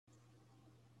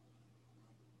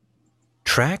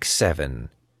Track 7,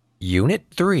 Unit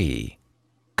 3,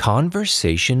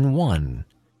 Conversation 1.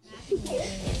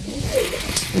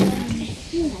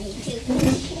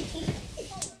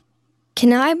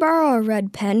 Can I borrow a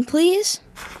red pen, please?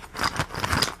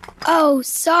 Oh,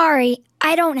 sorry,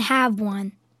 I don't have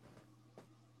one.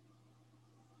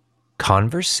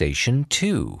 Conversation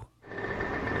 2.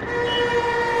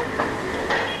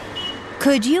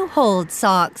 Could you hold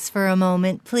socks for a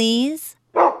moment, please?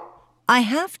 I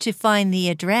have to find the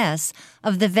address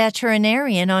of the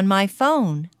veterinarian on my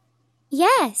phone.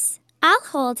 Yes, I'll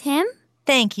hold him.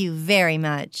 Thank you very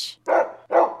much.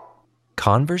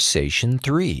 Conversation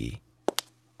 3.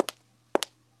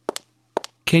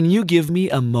 Can you give me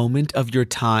a moment of your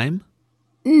time?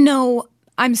 No,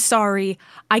 I'm sorry.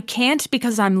 I can't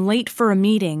because I'm late for a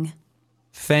meeting.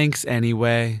 Thanks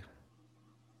anyway.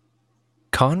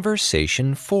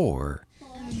 Conversation 4.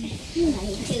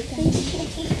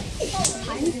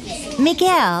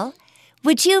 Miguel,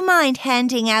 would you mind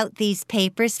handing out these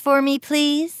papers for me,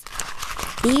 please?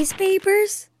 These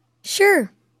papers?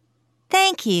 Sure.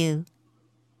 Thank you.